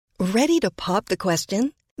Ready to pop the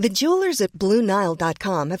question? The jewelers at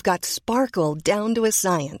BlueNile.com have got sparkle down to a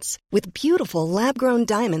science with beautiful lab-grown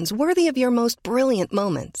diamonds worthy of your most brilliant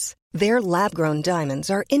moments. Their lab-grown diamonds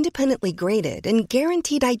are independently graded and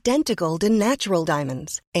guaranteed identical to natural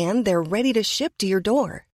diamonds, and they're ready to ship to your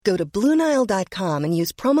door. Go to BlueNile.com and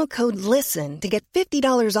use promo code LISTEN to get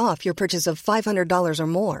 $50 off your purchase of $500 or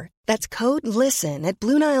more. That's code LISTEN at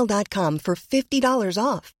BlueNile.com for $50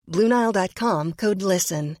 off. BlueNile.com, code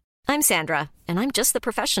LISTEN. I'm Sandra, and I'm just the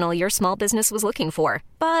professional your small business was looking for.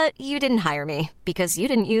 But you didn't hire me because you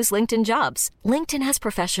didn't use LinkedIn Jobs. LinkedIn has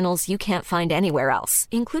professionals you can't find anywhere else,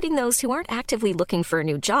 including those who aren't actively looking for a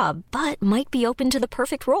new job, but might be open to the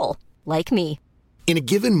perfect role, like me. In a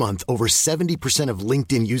given month, over 70% of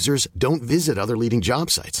LinkedIn users don't visit other leading job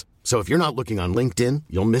sites. So if you're not looking on LinkedIn,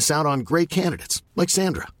 you'll miss out on great candidates like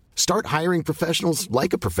Sandra. Start hiring professionals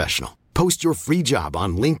like a professional. Post your free job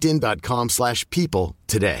on linkedin.com/people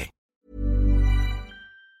today.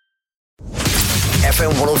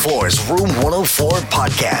 FM 104's Room 104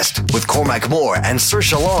 podcast with Cormac Moore and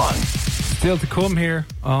Saoirse Long. Still to come here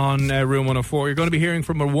on Room 104. You're going to be hearing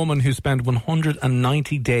from a woman who spent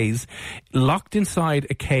 190 days locked inside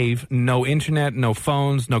a cave. No internet, no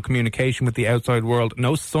phones, no communication with the outside world,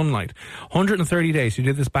 no sunlight. 130 days. She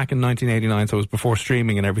did this back in 1989, so it was before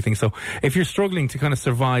streaming and everything. So if you're struggling to kind of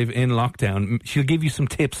survive in lockdown, she'll give you some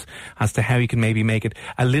tips as to how you can maybe make it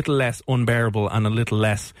a little less unbearable and a little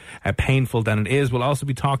less painful than it is. We'll also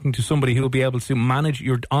be talking to somebody who will be able to manage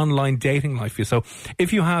your online dating life. So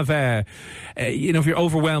if you have if you're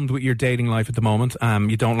overwhelmed with your dating life at the moment,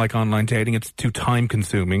 you don't like online dating, it's too time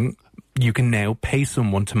consuming, you can now pay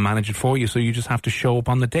someone to manage it for you. So you just have to show up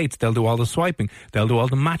on the dates. They'll do all the swiping, they'll do all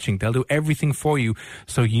the matching, they'll do everything for you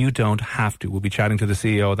so you don't have to. We'll be chatting to the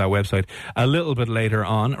CEO of that website a little bit later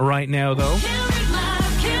on. Right now though,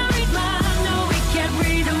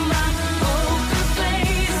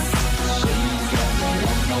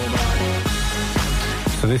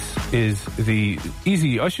 so this is the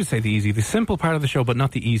simple part of the show, but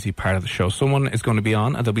not the easy part of the show. Someone is going to be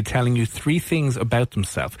on and they'll be telling you 3 things about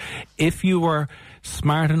themselves. If you are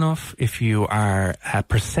smart enough, if you are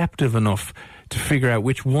perceptive enough to figure out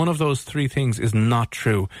which one of those 3 things is not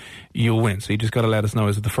true, you'll win. So you just got to let us know.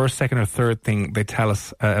 Is it the first, second or third thing they tell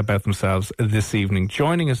us about themselves this evening?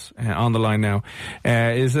 Joining us on the line now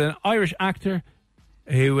is an Irish actor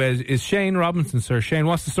who is Shane Robinson, sir. Shane,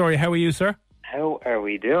 what's the story? How are you, sir? How are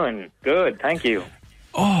we doing? Good, thank you.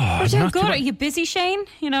 Oh, we're doing good. Are you busy, Shane?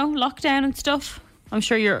 You know, lockdown and stuff. I'm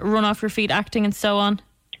sure you're run off your feet acting and so on.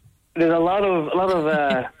 There's a lot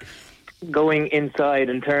of going inside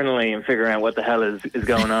internally and figuring out what the hell is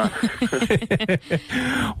going on.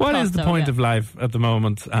 What is the point of life at the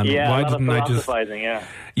moment? And why didn't I just?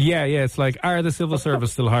 Yeah. It's like, are the civil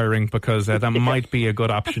service still hiring? Because that might be a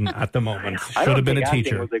good option at the moment. Should have been a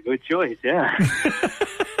teacher. Was a good choice. Yeah.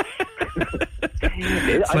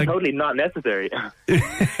 I'm totally not necessary.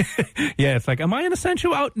 Yeah, it's like, am I an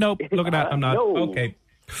essential? Oh, nope. Look at that. I'm not. No. Okay.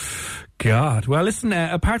 God. Well, listen,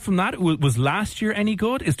 apart from that, was last year any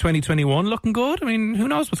good? Is 2021 looking good? I mean, who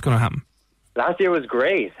knows what's going to happen? Last year was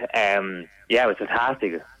great. Yeah, it was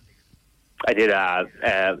fantastic. I did a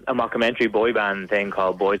mockumentary boy band thing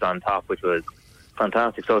called Boys on Top, which was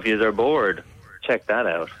fantastic. So if you're bored, check that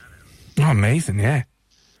out. Oh, amazing, yeah.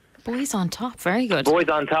 Boys on Top, very good. Boys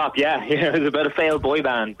on Top, yeah. It was about a failed boy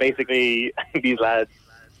band. Basically, these lads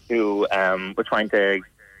who were trying to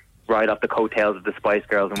ride off the coattails of the Spice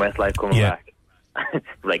Girls and Westlife coming back.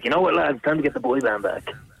 Like, you know what, lads, time to get the boy band back.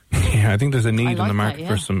 Yeah, I think there's a need in the market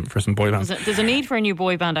for some boy bands. There's a need for a new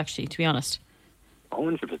boy band, actually, to be honest.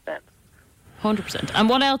 100%. 100%. And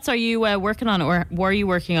what else are you working on, or were you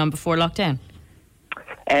working on before lockdown?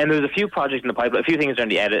 And there's a few projects in the pipeline, a few things are in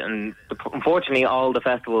the edit, and unfortunately all the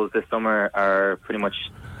festivals this summer are pretty much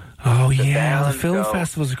the film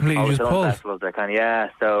festivals are completely just pulled. Festivals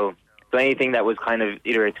are so anything that was kind of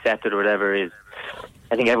either accepted or whatever is,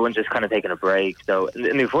 I think everyone's just kind of taking a break. So, and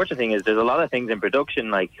the unfortunate thing is there's a lot of things in production,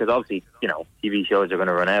 like, because obviously, you know, TV shows are going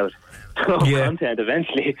to run out of content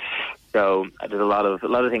eventually. So there's a lot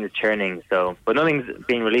of things churning. So, but nothing's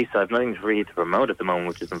being released. So I have nothing free to promote at the moment,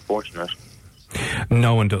 which is unfortunate.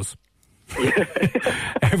 No one does.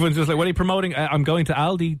 Everyone's just like, what are you promoting? I'm going to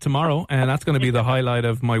Aldi tomorrow, and that's going to be the highlight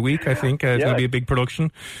of my week, I think. It's going to be a big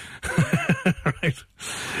production. Right.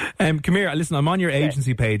 Come here, listen, I'm on your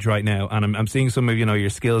agency page right now, and I'm seeing some of, you know, your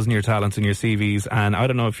skills and your talents and your CVs, and I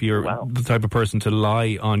don't know if you're the type of person to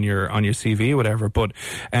lie on your CV or whatever, but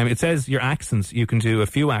it says your accents, you can do a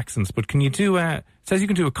few accents, but can you do, it says you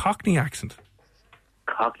can do a Cockney accent.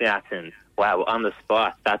 Cockney accent? Wow, on the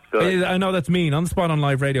spot. That's good. I know that's mean. On the spot on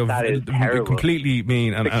live radio. That is terrible. Completely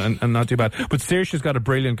mean and not too bad. But Saoirse's got a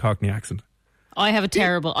brilliant Cockney accent. I have a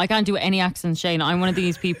terrible... I can't do any accents, Shane. I'm one of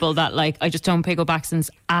these people that, like, I just don't pick up accents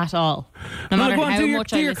at all. No matter go on, how do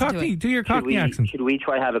much I listen to it. Do your Cockney accent. Should we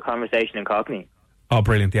try have a conversation in Cockney? Oh,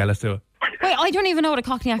 brilliant. Yeah, let's do it. Wait, I don't even know what a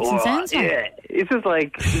Cockney accent sounds like. Yeah, this is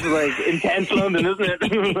like intense London, isn't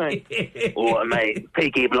it? Like, oh, mate,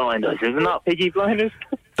 Peaky Blinders. Is it not Peaky Blinders?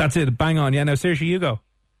 That's it. Bang on. Yeah, now, Saoirse, you go.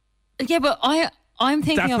 Yeah, but I'm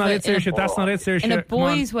thinking That's of not it it, Saoirse. That's not it, Saoirse. in a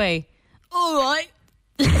boy's way. All right.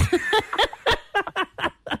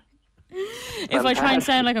 If I try and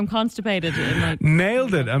sound like I'm constipated, it might...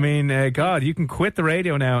 Nailed it. I mean, God, you can quit the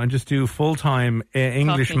radio now and just do full-time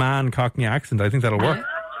Englishman Cockney accent. I think that'll work.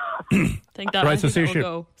 I think that will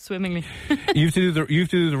go swimmingly. you have to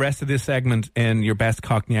do the rest of this segment in your best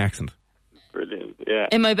Cockney accent. Brilliant. Yeah.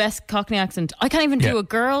 In my best Cockney accent. I can't even do a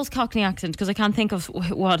girl's Cockney accent because I can't think of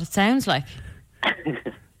what it sounds like.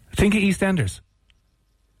 Think of EastEnders.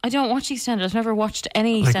 I don't watch EastEnders. I've never watched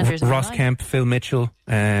any EastEnders. Ross Kemp, Phil Mitchell.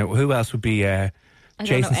 Who else would be?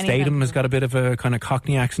 Jason Statham has got a bit of a kind of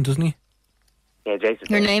Cockney accent, doesn't he? Yeah, Jason.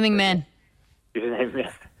 You're naming men. You're naming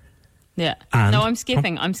men. Yeah. And no, I'm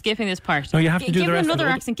skipping this part. No, you have to do the rest. Give him another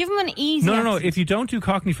accent. Give him an easy No. accent. If you don't do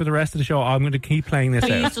Cockney for the rest of the show, I'm going to keep playing this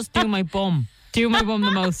Please out. just do my bum. Do my bum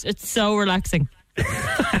the most. It's so relaxing.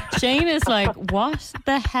 Shane is like, what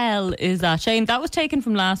the hell is that? Shane, that was taken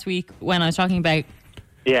from last week when I was talking about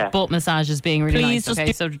butt massages being really nice.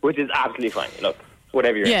 Okay, which is absolutely fine. Look,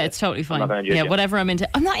 whatever you're into. It's totally fine. I'm not gonna judge you. Whatever I'm into.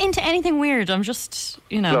 I'm not into anything weird. I'm just,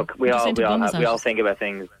 Look, we all think about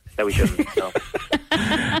things that we shouldn't. So.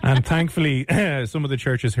 And thankfully, some of the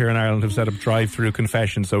churches here in Ireland have set up drive-through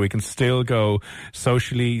confession, so we can still go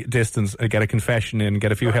socially distance, get a confession in,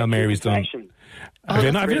 get a few Hail Marys done. Have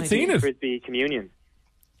you not seen it? Frisbee communion.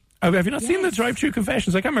 Have you not seen the drive-through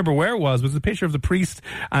confessions? I can't remember where it was. It was a picture of the priest,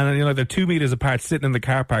 and they're 2 meters apart, sitting in the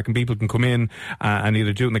car park, and people can come in and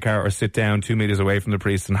either do it in the car or sit down 2 meters away from the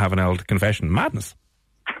priest and have an old confession. Madness.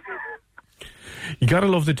 You gotta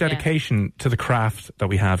love the dedication to the craft that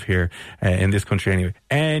we have here in this country.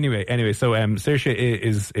 Anyway. So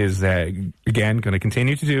Saoirse is again going to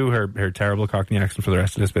continue to do her terrible Cockney accent for the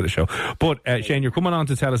rest of this bit of the show. But Shane, you're coming on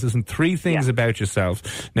to tell us three things about yourself.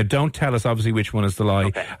 Now, don't tell us obviously which one is the lie.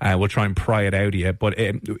 Okay. We'll try and pry it out of you. But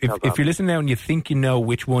if you're listening now and you think you know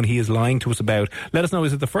which one he is lying to us about, let us know.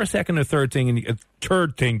 Is it the first, second, or third thing? And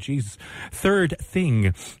third thing. Jesus, third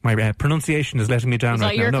thing. My pronunciation is letting me down right now.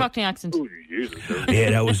 Is that your Cockney accent? Yeah,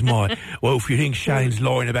 that was mine. Well, if you think Shane's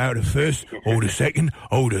lying about the first, or the second,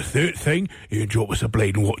 or the third thing, you can drop us a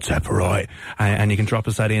bleeding WhatsApp, right? And you can drop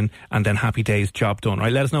us that in, and then happy days, job done,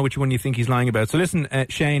 right? Let us know which one you think he's lying about. So listen,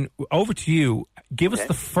 Shane, over to you. Give us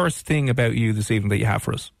the first thing about you this evening that you have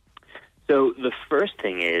for us. So the first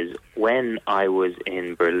thing is, when I was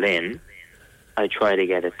in Berlin, I tried to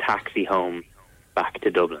get a taxi home back to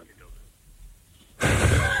Dublin.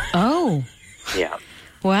 Oh. Yeah.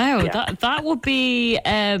 Wow, that would be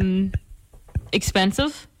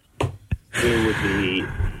expensive. It would be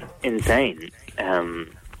insane,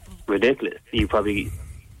 ridiculous.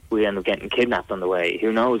 We end up getting kidnapped on the way.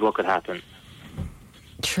 Who knows what could happen?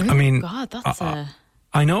 True. I mean, God, that's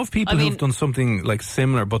I know of people who've done something like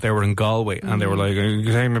similar, but they were in Galway and they were like, "You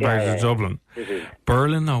take me back to Dublin."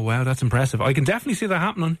 Berlin. Oh wow, that's impressive. I can definitely see that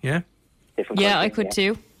happening. Yeah. I could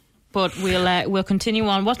too. But we'll continue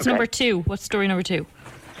on. What's number two? What's story number two?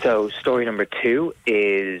 So story number two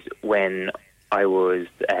is when I was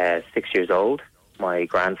 6 years old, my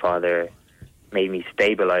grandfather made me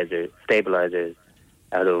stabilizers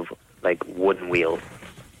out of like wooden wheels,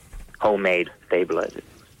 homemade stabilizers.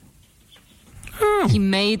 He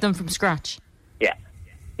made them from scratch. Yeah.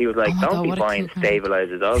 He was like, don't be buying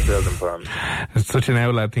stabilizers, I'll build them for him. It's such an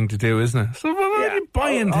outlet thing to do, isn't it? So what are you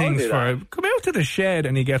buying things for? Come out to the shed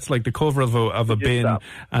and he gets like the cover of a bin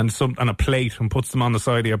and a plate and puts them on the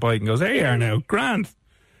side of your bike and goes, there you are now, grand.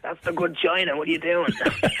 That's the good china, what are you doing?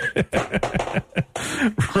 I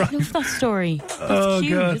love that story. That's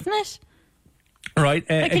cute, God. Isn't it? Right.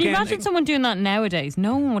 Can you imagine someone doing that nowadays?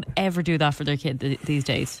 No one would ever do that for their kid these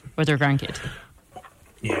days, or their grandkid.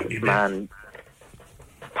 Yeah, man,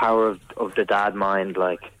 power of the dad mind,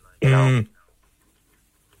 like, you know.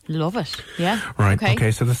 Love it. Yeah. Right.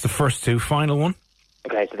 Okay. So that's the first two. Final one.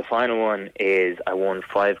 Okay. So the final one is I won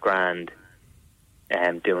 $5,000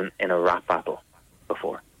 doing in a rap battle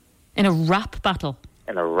before. In a rap battle.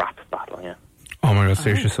 In a rap battle, yeah. Oh my God,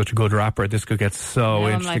 Saoirse is such a good rapper. This could get so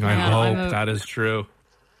interesting. Like, I hope that is true.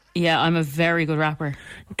 Yeah, I'm a very good rapper.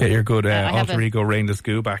 Get your good alter ego Rain the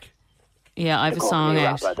Scoo back. Yeah, I have a song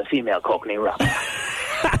out. The female Cockney rapper.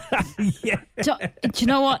 Yeah. Do you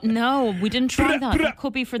know what? No, we didn't try that. That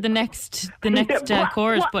could be for the next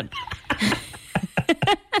chorus, but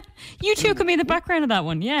you two can be in the background of that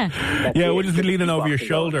one. Yeah. Yeah, we'll just be leaning over your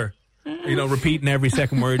shoulder, repeating every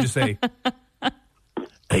second word you say.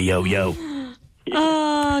 Hey, yo, yo.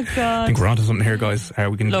 Oh, God. I think we're onto something here, guys.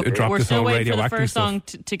 We can drop we're this still whole waiting for the radioactive first stuff. song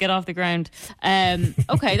to get off the ground.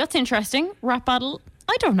 Okay, that's interesting. Rap battle.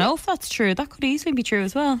 I don't know if that's true. That could easily be true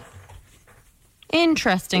as well.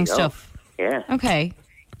 Interesting stuff. Yeah. Okay.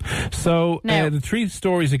 So, Now- the three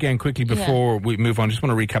stories again, quickly, before we move on. Just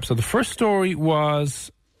want to recap. So, the first story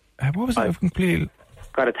was... what was it? I've completely...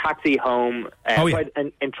 Got a taxi home.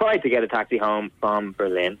 Tried to get a taxi home from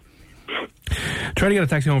Berlin. Try to get a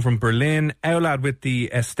taxi home from Berlin. Outloud with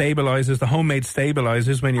the stabilizers, the homemade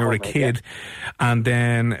stabilizers when you were a kid. And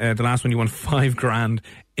then the last one, you won $5,000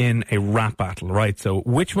 in a rap battle, right? So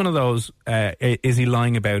which one of those is he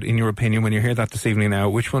lying about, in your opinion, when you hear that this evening now?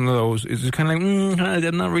 Which one of those is it kind of like,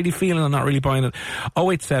 I'm not really feeling, I'm not really buying it?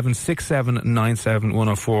 087 6797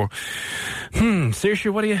 104.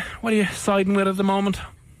 Saoirse, what are you siding with at the moment?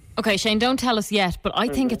 Okay, Shane, don't tell us yet, but I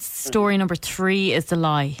think it's story number 3 is the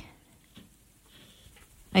lie.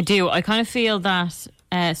 I do. I kind of feel that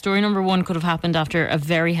story number 1 could have happened after a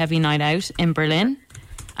very heavy night out in Berlin,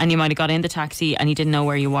 and you might have got in the taxi and you didn't know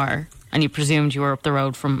where you were, and you presumed you were up the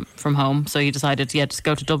road from home, so you decided to just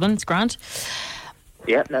go to Dublin. It's grand.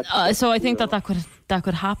 Yeah. So I think that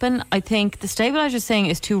could happen. I think the stabiliser thing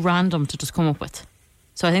is too random to just come up with.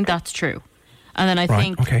 So I think that's true. And then I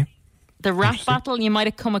think the rap battle, you might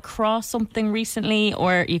have come across something recently,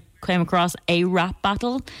 or you came across a rap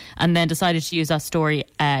battle and then decided to use that story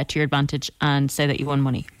to your advantage and say that you won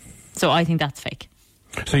money. So I think that's fake.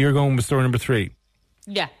 So you're going with story number 3?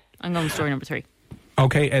 Yeah, I'm going with story number 3.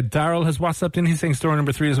 Okay, Daryl has WhatsApped in. He's saying story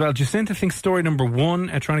number 3 as well. Jacinta thinks story number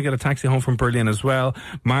 1, trying to get a taxi home from Berlin as well.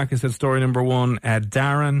 Marcus said story number 1.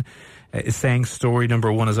 Darren is saying story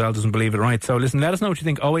number 1 as well, doesn't believe it. Right, so listen, let us know what you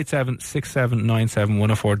think. 087 6797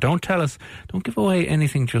 104. Don't tell us, don't give away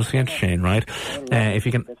anything just yet, Shane, right? If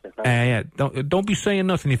you can, don't be saying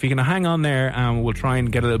nothing. If you can hang on there, we'll try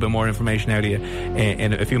and get a little bit more information out of you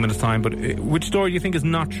in a few minutes' time. But which story do you think is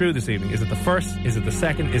not true this evening? Is it the first? Is it the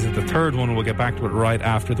second? Is it the third one? We'll get back to it right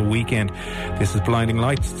after the weekend. This is Blinding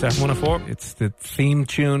Lights. It's F104. It's the theme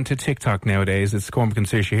tune to TikTok nowadays. It's Cormac and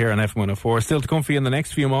Saoirse here on F104. Still to come for you in the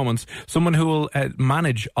next few moments. Someone who will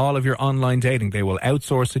manage all of your online dating. They will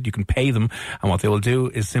outsource it. You can pay them. And what they will do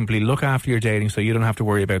is simply look after your dating, so you don't have to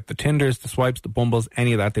worry about the Tinders, the swipes, the Bumbles,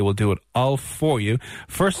 any of that. They will do it all for you.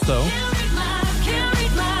 First, though...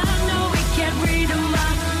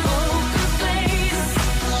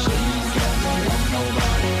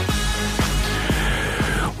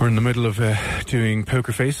 We're in the middle of doing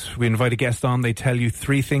Poker Face. We invite a guest on. They tell you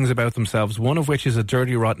 3 things about themselves, one of which is a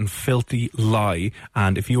dirty, rotten, filthy lie.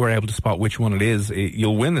 And if you are able to spot which one it is,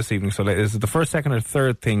 you'll win this evening. So is it the first, second, or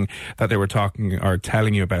third thing that they were talking or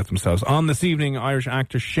telling you about themselves? On this evening, Irish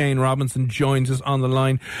actor Shane Robinson joins us on the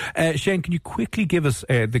line. Shane, can you quickly give us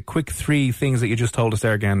the quick 3 things that you just told us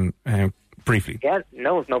there again, briefly? Yeah,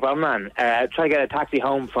 no problem, man. Try to get a taxi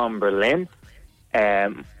home from Berlin.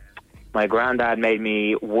 My granddad made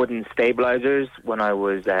me wooden stabilizers when I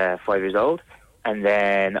was 5 years old, and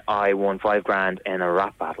then I won $5,000 in a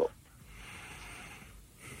rap battle.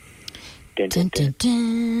 Dun, dun,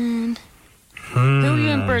 dun. Who were you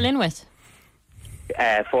in Berlin with?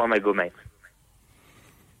 4 of my good mates.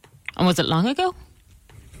 And was it long ago?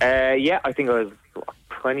 Yeah, I think I was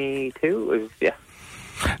 22.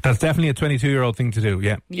 That's definitely a 22-year-old thing to do.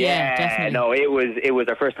 Yeah. Yeah, definitely. No, it was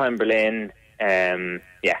our first time in Berlin.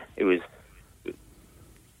 It was.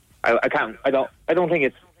 I don't think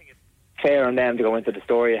it's fair on them to go into the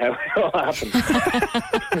story how it all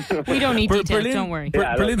happened. We don't need details, don't worry.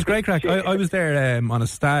 Berlin's great crack. I was there on a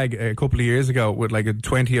stag a couple of years ago with like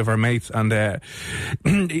 20 of our mates, and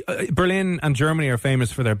Berlin and Germany are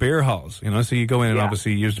famous for their beer halls, so you go in and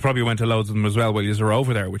obviously you probably went to loads of them as well while you were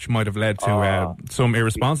over there, which might have led to some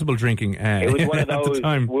irresponsible drinking it was one of those, at the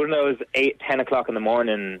time. One of those 10 o'clock in the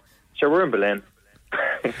morning. Sure, we're in Berlin.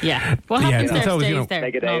 Yeah. What happens there always, stays there.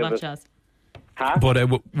 Take a day all of that it. jazz. Huh? But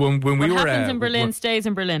when we what were... happens in Berlin stays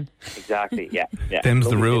in Berlin. Exactly, yeah. Them's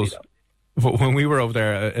the Lovely rules. city, But when we were over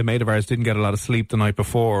there, a mate of ours didn't get a lot of sleep the night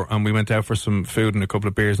before, and we went out for some food and a couple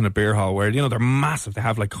of beers in a beer hall where, they're massive. They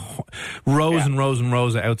have like rows and rows and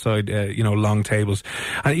rows of outside, long tables.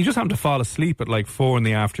 And you just happened to fall asleep at like 4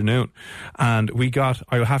 p.m. And we got,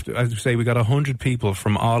 I have to say, we got 100 people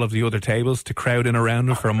from all of the other tables to crowd in around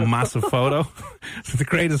them for a massive photo. It's the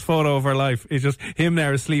greatest photo of her life. It's just him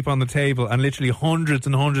there asleep on the table and literally hundreds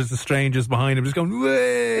and hundreds of strangers behind him just going,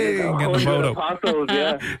 way, getting the photo. Apostles,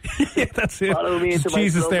 yeah. Yeah, that's it. It's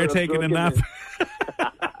Jesus there taking a nap.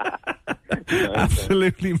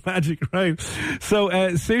 Absolutely magic, right? So,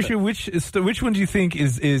 Saoirse, which one do you think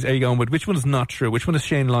is are you going with? Which one is not true? Which one is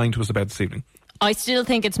Shane lying to us about this evening? I still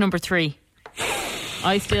think it's number 3.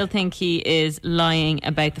 I still think he is lying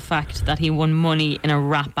about the fact that he won money in a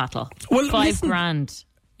rap battle. Well, $5,000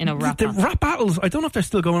 in a rap battle. The rap battles, I don't know if they're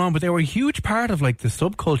still going on, but they were a huge part of like the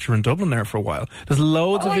subculture in Dublin there for a while. There's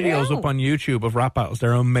loads of videos up on YouTube of rap battles.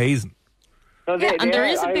 They're amazing. No, and there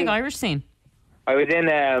is a big Irish scene. I was in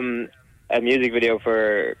a music video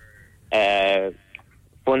for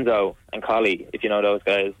Bunzo and Collie, if you know those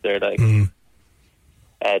guys. They're like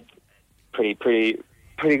pretty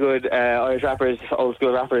good Irish rappers, old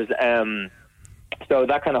school rappers. So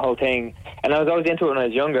that kind of whole thing. And I was always into it when I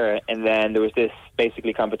was younger. And then there was this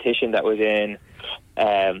basically competition that was in,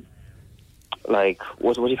 like,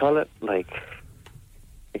 what do you call it? Like,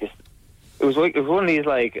 I guess it was one of these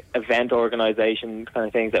like event organization kind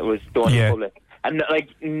of things that was done in public. And like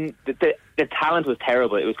the talent was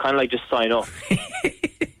terrible. It was kind of like just sign up,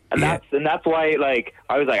 and that's why like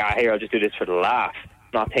I was like, here, I'll just do this for the laugh,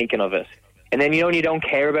 not thinking of it. And then when you don't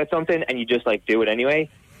care about something and you just like do it anyway,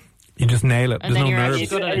 you just nail it. And there's no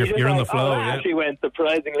nerves. You're in the flow. It actually went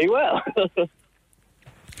surprisingly well.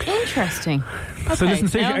 Interesting. Okay. So listen,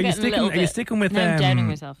 Saoirse, are you sticking with? I'm doubting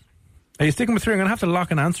myself. Are you sticking with 3? I'm going to have to lock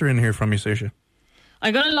an answer in here from you, Saoirse.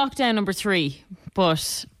 I'm going to lock down number 3,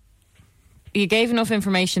 but you gave enough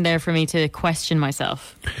information there for me to question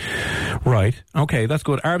myself. Right. Okay, that's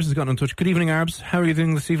good. Arbs has gotten in touch. Good evening, Arbs. How are you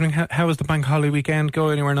doing this evening? How was the bank holiday weekend? Go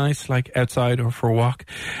anywhere nice, like outside or for a walk?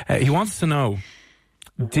 He wants to know,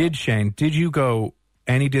 did you go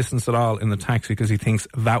any distance at all in the taxi because he thinks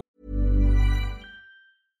that...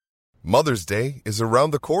 Mother's Day is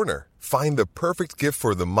around the corner. Find the perfect gift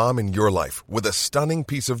for the mom in your life with a stunning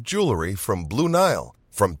piece of jewelry from Blue Nile.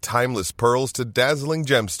 From timeless pearls to dazzling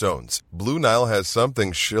gemstones, Blue Nile has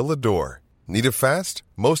something she'll adore. Need it fast?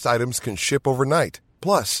 Most items can ship overnight.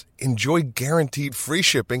 Plus, enjoy guaranteed free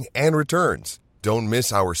shipping and returns. Don't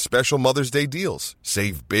miss our special Mother's Day deals.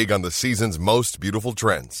 Save big on the season's most beautiful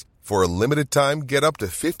trends. For a limited time, get up to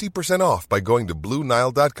 50% off by going to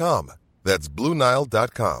BlueNile.com. That's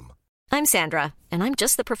BlueNile.com. I'm Sandra, and I'm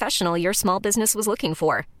just the professional your small business was looking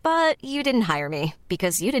for. But you didn't hire me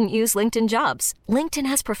because you didn't use LinkedIn Jobs. LinkedIn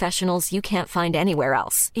has professionals you can't find anywhere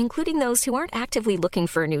else, including those who aren't actively looking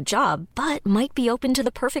for a new job, but might be open to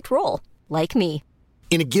the perfect role, like me.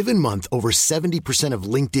 In a given month, over 70% of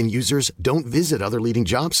LinkedIn users don't visit other leading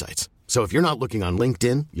job sites. So if you're not looking on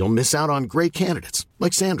LinkedIn, you'll miss out on great candidates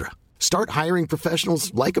like Sandra. Start hiring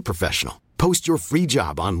professionals like a professional. Post your free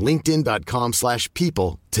job on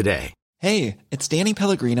linkedin.com/people today. Hey, it's Danny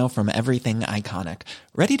Pellegrino from Everything Iconic.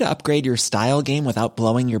 Ready to upgrade your style game without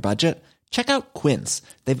blowing your budget? Check out Quince.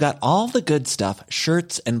 They've got all the good stuff,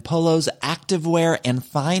 shirts and polos, activewear, and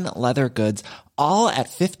fine leather goods, all at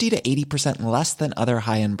 50 to 80% less than other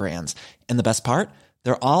high-end brands. And the best part?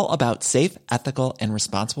 They're all about safe, ethical, and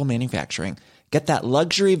responsible manufacturing. Get that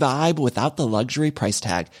luxury vibe without the luxury price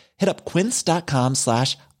tag. Hit up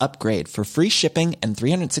quince.com/upgrade for free shipping and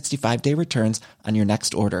 365-day returns on your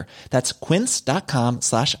next order. That's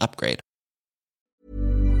quince.com/upgrade.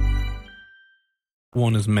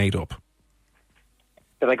 One is made up.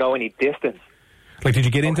 Did I go any distance? Like, did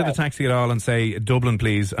you get into the taxi at all and say, Dublin,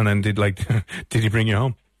 please? And then did he bring you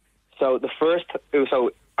home? So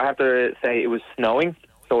I have to say it was snowing,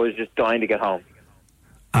 so I was just dying to get home.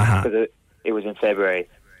 Because it was in February.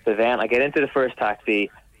 So then I get into the first taxi.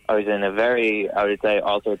 I was in a very, I would say,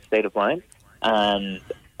 altered state of mind. And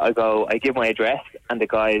I give my address, and the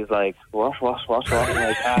guy is like, what? I'm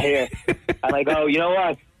like, here. And I go, you know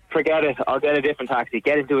what? Forget it. I'll get a different taxi.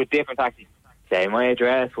 Get into a different taxi. Say my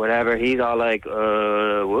address, whatever. He's all like,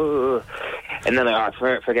 whoa. And then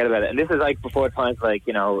forget about it. And this is like before times like,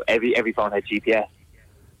 every phone had GPS.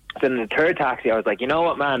 So in the third taxi, I was like, you know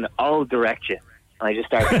what, man? I'll direct you. And I just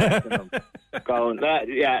started texting them, going,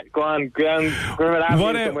 go on, Griffith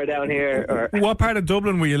Avenue, somewhere down here. What part of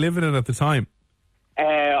Dublin were you living in at the time?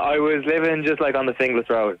 I was living just like on the Finglas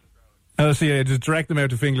Road. Oh, so yeah, just direct them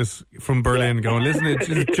out to Finglas from Berlin, going, listen,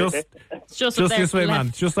 it's just this way,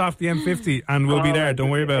 man, just off the M50, and we'll be there,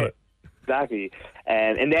 don't worry about it. Exactly.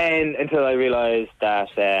 And then until I realised that,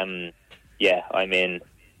 I'm in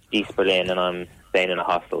East Berlin, and I'm staying in a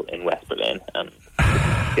hostel in West Berlin, and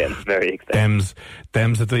getting very expensive.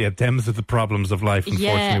 Them's are the problems of life,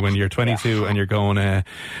 unfortunately, when you're 22 and you're going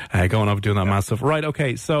up doing that massive. Right,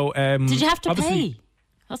 okay, so... did you have to pay?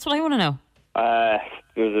 That's what I want to know.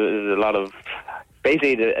 There's a lot of...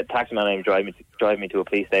 Basically, the taxi man named drive me to a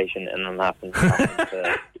police station, and I'm having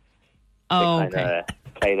to play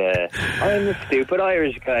the I'm a stupid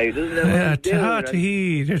Irish guy who doesn't know what to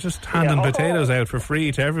do. They're just handing potatoes out for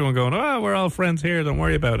free to everyone, going, we're all friends here, don't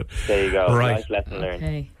worry about it. There you go. Right. Nice lesson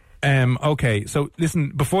learned. Okay, so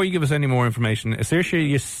listen, before you give us any more information, Saoirse,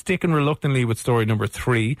 you're sticking reluctantly with story number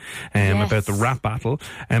 3 about the rap battle.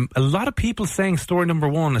 A lot of people saying story number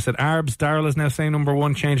 1. I said Arbs, Daryl is now saying number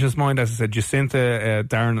 1, changed his mind. As I said, Jacinta,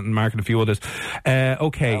 Darren and Mark and a few others.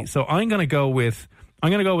 So I'm going to go with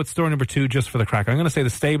story number 2 just for the crack. I'm going to say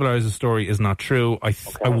the stabilizer story is not true. I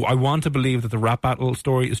want to believe that the rap battle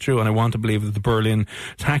story is true, and I want to believe that the Berlin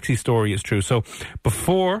taxi story is true. So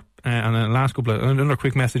before... and then last couple of, another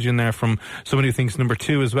quick message in there from somebody who thinks number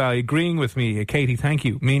 2 as well, agreeing with me. Katie, thank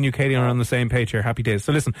you. Me and you, Katie, are on the same page here. Happy days.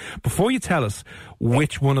 So listen, before you tell us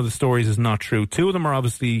which one of the stories is not true, 2 of them are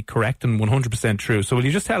obviously correct and 100% true. So will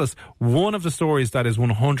you just tell us one of the stories that is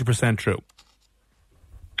 100% true?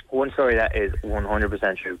 One story that is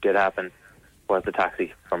 100% true did happen was the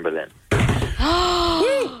taxi from Berlin.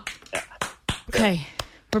 Okay.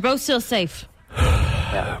 We're both still safe.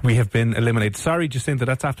 We have been eliminated. Sorry, Jacinta,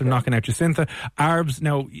 that's after knocking out Jacinta. Arbs,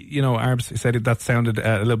 now, Arbs said that sounded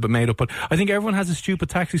a little bit made up, but I think everyone has a stupid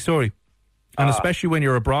taxi story. And especially when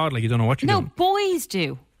you're abroad, like you don't know what you're doing. No, boys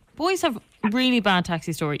do. Boys have really bad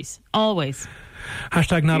taxi stories. Always.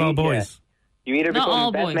 Hashtag not all boys. You either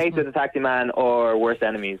become best mates with the taxi man or worst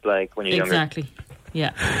enemies, like when you're younger. Exactly.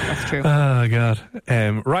 Yeah, that's true. Oh, God.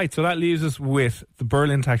 Right, so that leaves us with the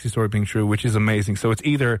Berlin taxi story being true, which is amazing. So it's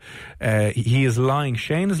either he is lying,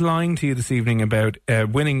 Shane is lying to you this evening about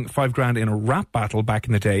winning $5,000 in a rap battle back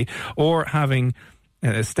in the day, or having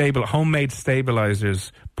homemade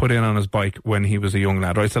stabilizers put in on his bike when he was a young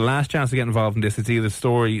lad. Right, so last chance to get involved in this. It's either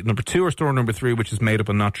story number 2 or story number 3, which is made up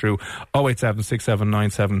and not true.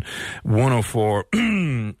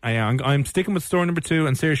 087-6797-104. I'm sticking with story number 2.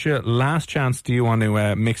 And Saoirse, last chance. Do you want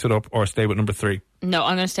to mix it up or stay with number 3? No,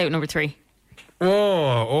 I'm going to stay with number 3.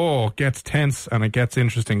 It gets tense and it gets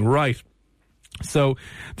interesting. Right. So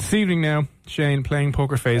this evening now, Shane, playing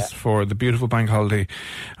poker face for the beautiful bank holiday,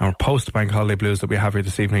 or post-bank holiday blues that we have here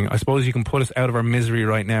this evening. I suppose you can put us out of our misery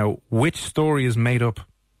right now. Which story is made up?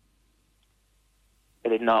 I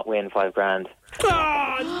did not win $5,000.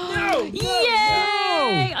 Oh, no!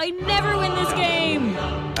 Yay! I never win this game.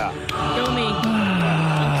 Go me.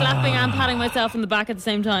 I'm clapping and patting myself in the back at the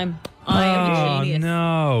same time. I am a genius.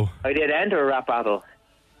 No. I did enter a rap battle.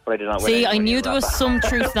 But I did not win. See, I knew there was some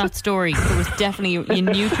truth to that story. There was definitely, you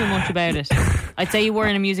knew too much about it. I'd say you were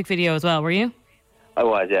in a music video as well, were you? I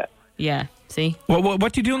was, yeah. Yeah, see?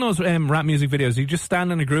 What do you do in those rap music videos? You just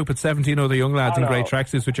stand in a group at 17 other young lads in great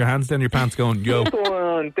tracksuits with your hands down your pants going, yo.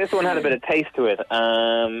 This one had a bit of taste to it.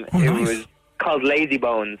 It was called Lazy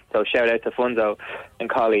Bones, so shout out to Funzo and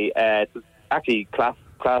Collie. It's actually class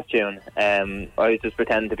tune. I was just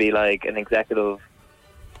pretending to be like an executive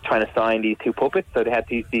trying to sign these 2 puppets. So they had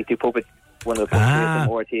these 2 puppets, one of the puppets from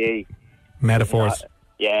RTE. Metaphors.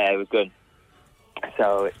 Yeah, it was good.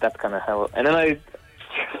 So that's kind of how... And then I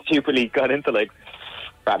stupidly got into like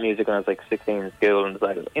rap music when I was like 16 in school and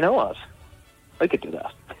decided, you know what? I could do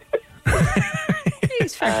that.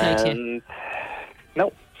 He's fascinating.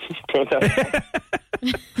 No. You're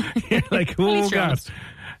like, oh, God.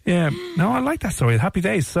 Yeah. No, I like that story. Happy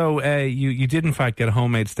days. So you did, in fact, get a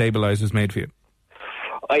homemade stabilizers made for you.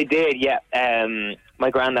 I did, yeah. My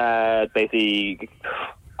granddad basically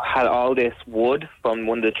had all this wood from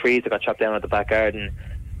one of the trees that got chopped down at the back garden,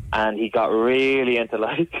 and he got really into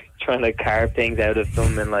like trying to carve things out of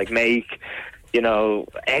them and like make,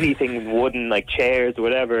 anything wooden, like chairs or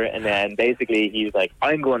whatever. And then basically he was like,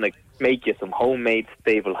 I'm going to make you some homemade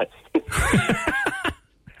stabilizers.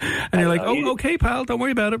 And you're like, okay, pal, don't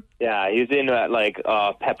worry about it. Yeah, he was in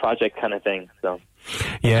a pet project kind of thing, so...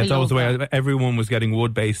 Yeah, that was the way everyone was getting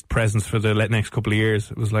wood-based presents for the next couple of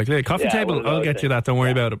years. It was like, hey, coffee table, I'll get you that, don't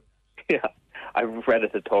worry about it. Yeah, I read a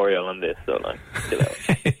tutorial on this, so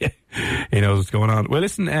he knows what's going on. Well,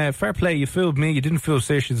 listen, fair play, you fooled me, you didn't fool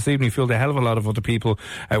Saoirse this evening, you fooled a hell of a lot of other people.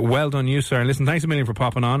 Well done you, sir. And listen, thanks a million for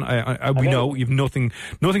popping on. We know you've nothing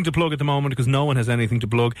to plug at the moment because no one has anything to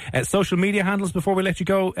plug. Social media handles before we let you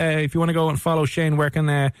go, if you want to go and follow Shane, where can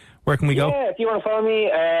we go? Yeah, if you want to follow me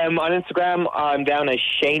on Instagram, I'm down as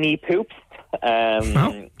Shaney Poops.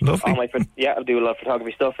 Lovely. I do a lot of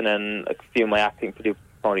photography stuff, and then a few of my acting,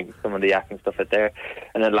 promoting some of the acting stuff out there.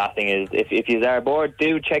 And then the last thing is, if you are bored,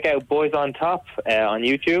 do check out Boys on Top on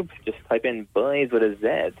YouTube. Just type in Boys with a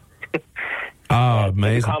Z.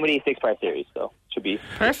 Amazing. It's a comedy 6-part series, so should be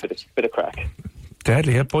a bit of crack.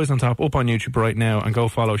 Deadly. Yeah, Boys on Top up on YouTube right now, and go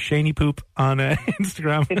follow Shaney Poop on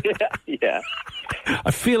Instagram. Yeah.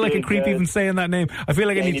 I feel like a creep even saying that name. I feel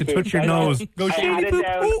like I need to touch your nose. Go Shaney Poop.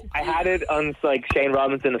 I had it on like Shane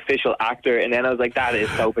Robinson official actor, and then I was like, that is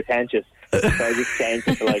so pretentious. So I just changed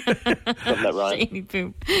it to like something that rhymes. Shaney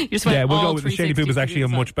Poop. Yeah, we'll go with the Shaney Poop is actually a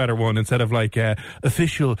much better one instead of like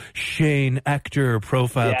official Shane actor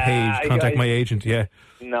profile page. Contact my agent. Yeah.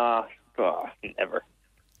 No, never.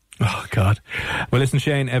 Oh, God. Well, listen,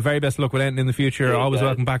 Shane, very best of luck with anything in the future. Always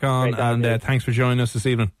welcome back on, and thanks for joining us this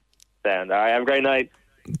evening. Sound. All right, have a great night.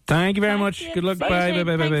 Thank you very much. Good luck. Bye.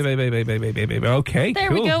 Bye. Okay,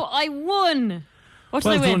 there we go. I won. What did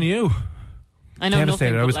I win? Well done, you. I know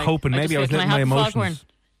devastated. Nothing, I was hoping maybe I was letting my emotions.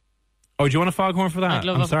 Oh, do you want a foghorn for that?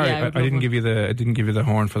 I'm sorry, I didn't give you the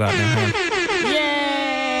horn for that.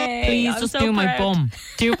 Yay! Please just do my bum.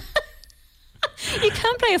 You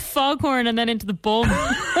can't play a foghorn and then into the bum.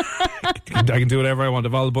 I can do whatever I want.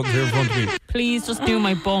 If all the buttons are in front of me. Please just do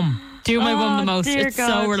my bum. Do my bum the most. It's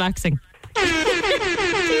so relaxing. Do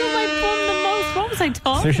my bum the most. What was I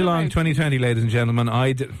talking Saoirse Long 2020, ladies and gentlemen.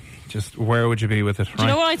 Just where would you be with it? Right? Do you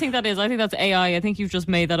know what I think that is? I think that's AI. I think you've just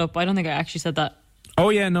made that up. I don't think I actually said that. Oh,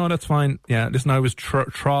 yeah, no, that's fine. Yeah, listen, I was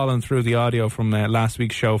trawling through the audio from last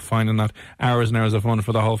week's show, finding that hours and hours of fun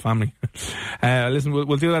for the whole family. Listen,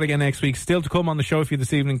 we'll do that again next week. Still to come on the show for you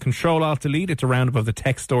this evening, Control-Alt-Delete. It's a roundup of the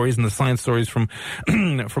tech stories and the science stories from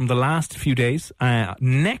from the last few days.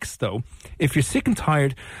 Next, though, if you're sick and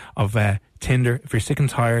tired of Tinder, if you're sick and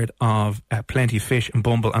tired of Plenty of Fish and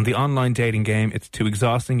Bumble and the online dating game, it's too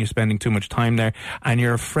exhausting, you're spending too much time there, and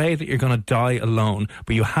you're afraid that you're going to die alone,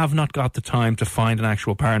 but you have not got the time to find an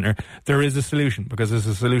actual partner, there is a solution, because there's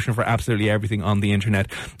a solution for absolutely everything on the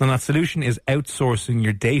internet, and that solution is outsourcing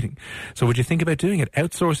your dating. So would you think about doing it?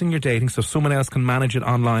 Outsourcing your dating so someone else can manage it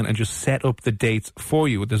online and just set up the dates for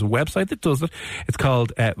you. There's a website that does it. It's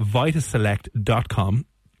called Vidaselect.com.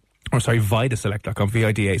 Vidaselect.com,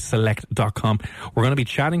 VIDA select.com. We're going to be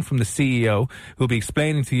chatting from the CEO, who'll be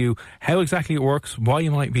explaining to you how exactly it works, why you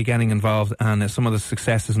might be getting involved, and some of the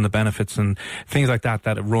successes and the benefits and things like that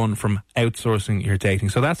run from outsourcing your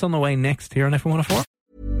dating. So that's on the way next here on FM 104.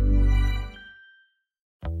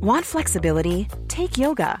 Want flexibility? Take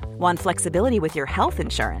yoga. Want flexibility with your health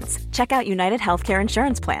insurance? Check out United Healthcare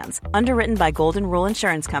Insurance Plans. Underwritten by Golden Rule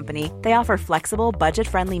Insurance Company, they offer flexible,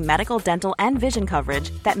 budget-friendly medical, dental, and vision coverage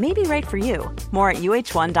that may be right for you. More at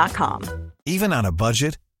UH1.com. Even on a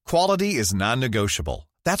budget, quality is non-negotiable.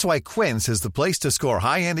 That's why Quince is the place to score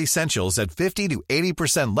high-end essentials at 50 to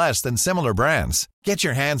 80% less than similar brands. Get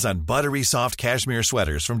your hands on buttery soft cashmere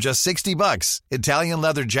sweaters from just $60, Italian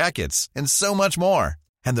leather jackets, and so much more.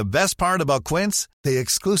 And the best part about Quince, they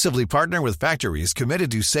exclusively partner with factories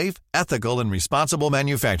committed to safe, ethical, and responsible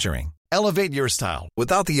manufacturing. Elevate your style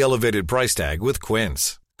without the elevated price tag with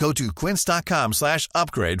Quince. Go to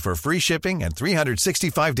quince.com/upgrade for free shipping and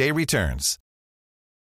 365-day returns.